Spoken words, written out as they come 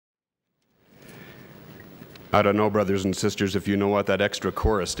I don't know, brothers and sisters, if you know what that extra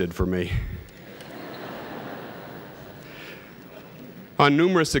chorus did for me. On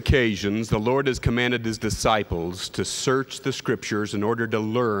numerous occasions, the Lord has commanded his disciples to search the Scriptures in order to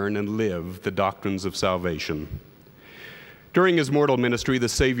learn and live the doctrines of salvation. During his mortal ministry, the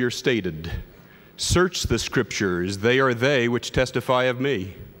Savior stated, "Search the Scriptures, they are they which testify of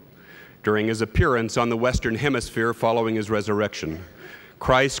me." During his appearance on the Western Hemisphere following his resurrection,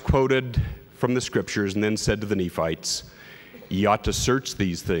 Christ quoted from the Scriptures and then said to the Nephites, "Ye ought to search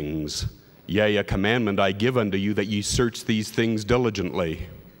these things. Yea, a commandment I give unto you, that ye search these things diligently."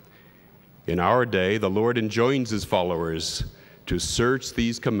 In our day, the Lord enjoins his followers to search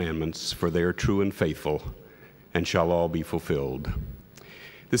these commandments, for they are true and faithful, and shall all be fulfilled.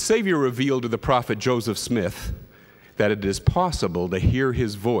 The Savior revealed to the prophet Joseph Smith that it is possible to hear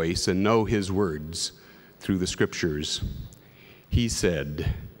his voice and know his words through the Scriptures. He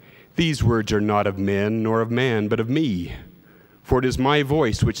said, "These words are not of men nor of man, but of me. For it is my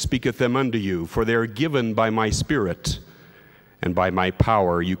voice which speaketh them unto you, for they are given by my Spirit, and by my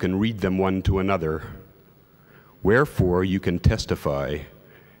power you can read them one to another. Wherefore you can testify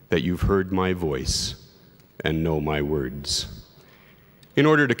that you've heard my voice and know my words." In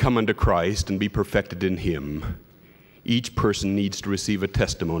order to come unto Christ and be perfected in him, each person needs to receive a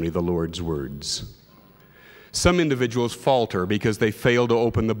testimony of the Lord's words. Some individuals falter because they fail to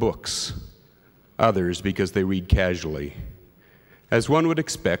open the books, others because they read casually. As one would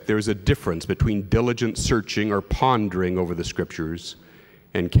expect, there is a difference between diligent searching or pondering over the Scriptures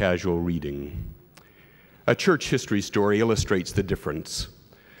and casual reading. A church history story illustrates the difference.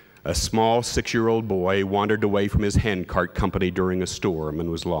 A small 6-year-old boy wandered away from his handcart company during a storm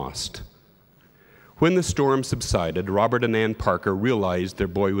and was lost. When the storm subsided, Robert and Ann Parker realized their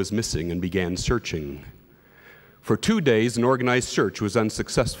boy was missing and began searching. For 2 days, an organized search was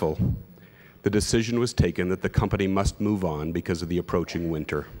unsuccessful. The decision was taken that the company must move on because of the approaching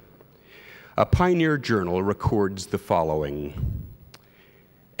winter. A Pioneer Journal records the following.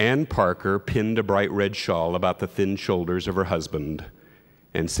 Ann Parker pinned a bright red shawl about the thin shoulders of her husband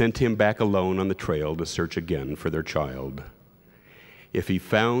and sent him back alone on the trail to search again for their child. If he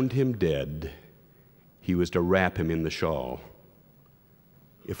found him dead, he was to wrap him in the shawl.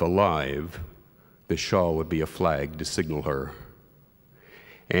 If alive, the shawl would be a flag to signal her.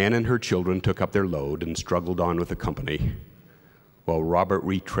 Anne and her children took up their load and struggled on with the company, while Robert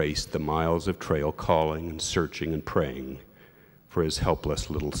retraced the miles of trail, calling and searching and praying for his helpless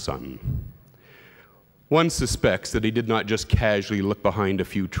little son. One suspects that he did not just casually look behind a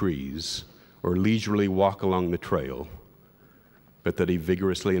few trees or leisurely walk along the trail, but that he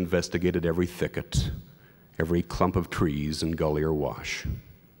vigorously investigated every thicket, every clump of trees and gully or wash.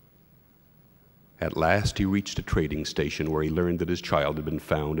 At last, he reached a trading station where he learned that his child had been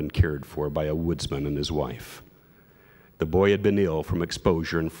found and cared for by a woodsman and his wife. The boy had been ill from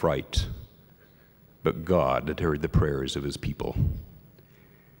exposure and fright, but God had heard the prayers of his people.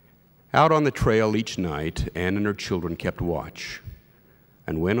 Out on the trail each night, Anne and her children kept watch,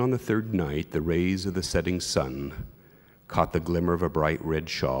 and when on the 3rd night the rays of the setting sun caught the glimmer of a bright red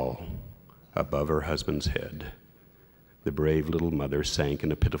shawl above her husband's head, the brave little mother sank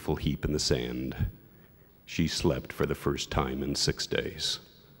in a pitiful heap in the sand. She slept for the first time in 6 days.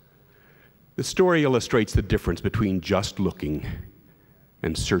 The story illustrates the difference between just looking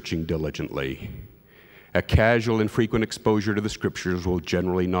and searching diligently. A casual and frequent exposure to the Scriptures will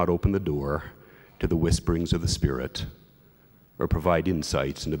generally not open the door to the whisperings of the Spirit or provide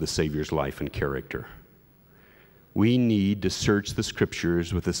insights into the Savior's life and character. We need to search the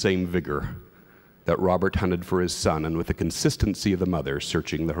Scriptures with the same vigor that Robert hunted for his son, and with the consistency of the mother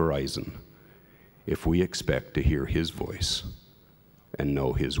searching the horizon, if we expect to hear his voice and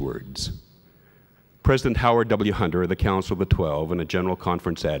know his words. President Howard W. Hunter of the Council of the 12 in a General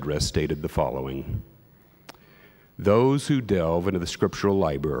Conference address stated the following: "Those who delve into the scriptural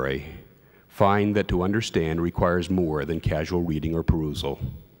library find that to understand requires more than casual reading or perusal.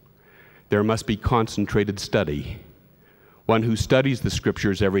 There must be concentrated study. One who studies the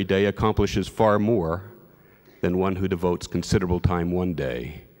Scriptures every day accomplishes far more than one who devotes considerable time one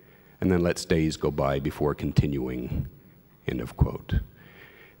day and then lets days go by before continuing." End of quote.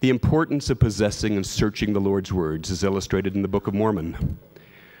 The importance of possessing and searching the Lord's words is illustrated in the Book of Mormon.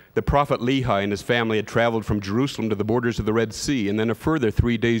 The prophet Lehi and his family had traveled from Jerusalem to the borders of the Red Sea and then a further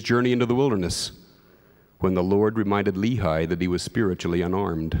 3 days' journey into the wilderness, when the Lord reminded Lehi that he was spiritually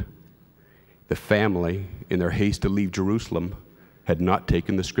unarmed. The family, in their haste to leave Jerusalem, had not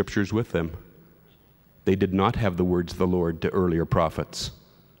taken the Scriptures with them. They did not have the words of the Lord to earlier prophets.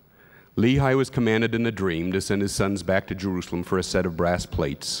 Lehi was commanded in a dream to send his sons back to Jerusalem for a set of brass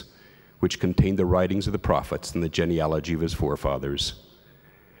plates which contained the writings of the prophets and the genealogy of his forefathers.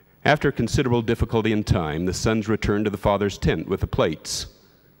 After considerable difficulty and time, the sons returned to the father's tent with the plates.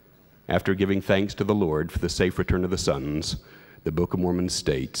 After giving thanks to the Lord for the safe return of the sons, the Book of Mormon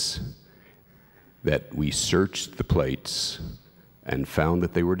states that we searched the plates and found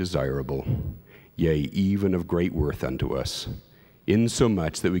that they were desirable, yea, even of great worth unto us,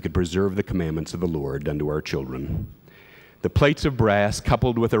 insomuch that we could preserve the commandments of the Lord unto our children. The plates of brass,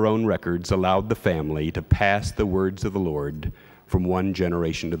 coupled with their own records, allowed the family to pass the words of the Lord from one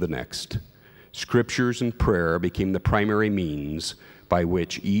generation to the next. Scriptures and prayer became the primary means by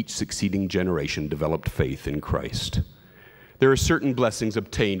which each succeeding generation developed faith in Christ. There are certain blessings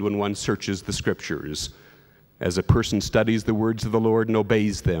obtained when one searches the Scriptures. As a person studies the words of the Lord and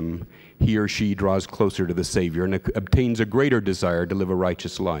obeys them, he or she draws closer to the Savior and obtains a greater desire to live a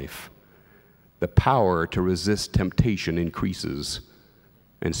righteous life. The power to resist temptation increases,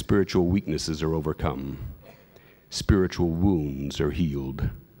 and spiritual weaknesses are overcome. Spiritual wounds are healed.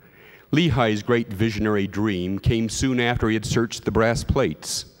 Lehi's great visionary dream came soon after he had searched the brass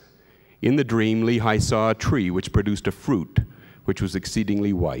plates. In the dream, Lehi saw a tree which produced a fruit which was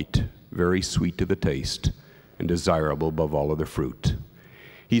exceedingly white, very sweet to the taste, and desirable above all other fruit.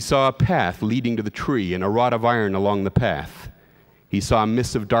 He saw a path leading to the tree and a rod of iron along the path. He saw a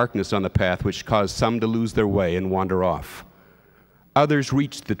mist of darkness on the path which caused some to lose their way and wander off. Others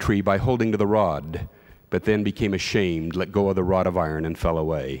reached the tree by holding to the rod, but then became ashamed, let go of the rod of iron, and fell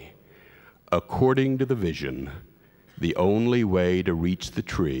away. According to the vision, the only way to reach the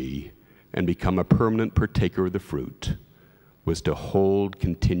tree and become a permanent partaker of the fruit was to hold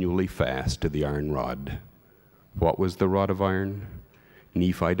continually fast to the iron rod. What was the rod of iron?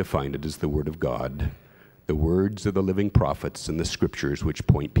 Nephi defined it as the Word of God, the words of the living prophets and the Scriptures which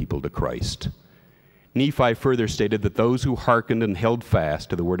point people to Christ. Nephi further stated that those who hearkened and held fast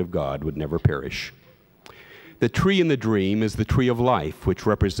to the Word of God would never perish. The tree in the dream is the tree of life, which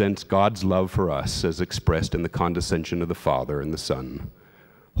represents God's love for us as expressed in the condescension of the Father and the Son.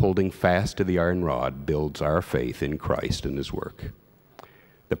 Holding fast to the iron rod builds our faith in Christ and his work.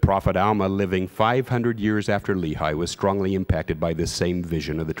 The prophet Alma, living 500 years after Lehi, was strongly impacted by this same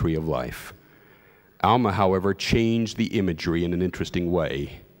vision of the tree of life. Alma, however, changed the imagery in an interesting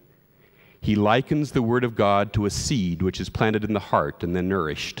way. He likens the Word of God to a seed which is planted in the heart and then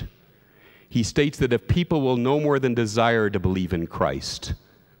nourished. He states that if people will no more than desire to believe in Christ,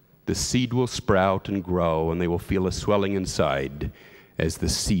 the seed will sprout and grow, and they will feel a swelling inside as the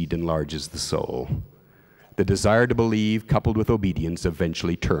seed enlarges the soul. The desire to believe, coupled with obedience,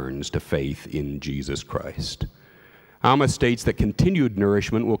 eventually turns to faith in Jesus Christ. Alma states that continued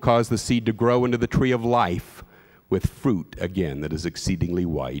nourishment will cause the seed to grow into the tree of life with fruit, again, that is exceedingly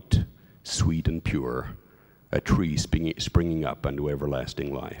white, sweet and pure, a tree springing up unto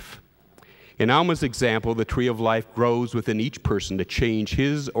everlasting life. In Alma's example, the tree of life grows within each person to change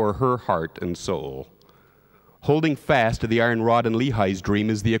his or her heart and soul. Holding fast to the iron rod in Lehi's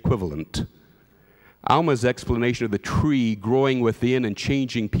dream is the equivalent. Alma's explanation of the tree growing within and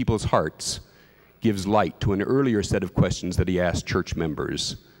changing people's hearts gives light to an earlier set of questions that he asked church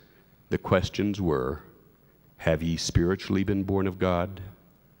members. The questions were, have ye spiritually been born of God?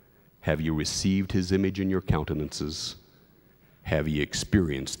 Have you received his image in your countenances? Have ye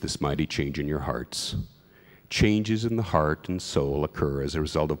experienced this mighty change in your hearts? Changes in the heart and soul occur as a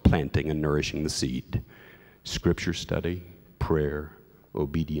result of planting and nourishing the seed. Scripture study, prayer,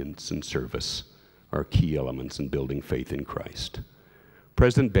 obedience, and service are key elements in building faith in Christ.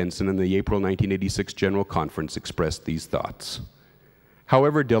 President Benson in the April 1986 General Conference expressed these thoughts.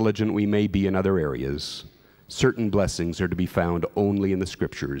 However diligent we may be in other areas, certain blessings are to be found only in the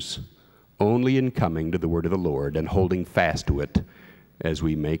Scriptures, only in coming to the Word of the Lord and holding fast to it as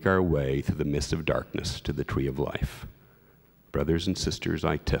we make our way through the mist of darkness to the tree of life. Brothers and sisters,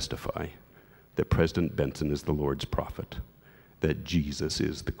 I testify that President Benson is the Lord's prophet, that Jesus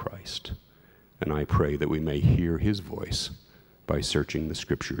is the Christ, and I pray that we may hear his voice by searching the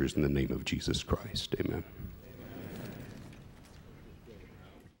Scriptures in the name of Jesus Christ. Amen.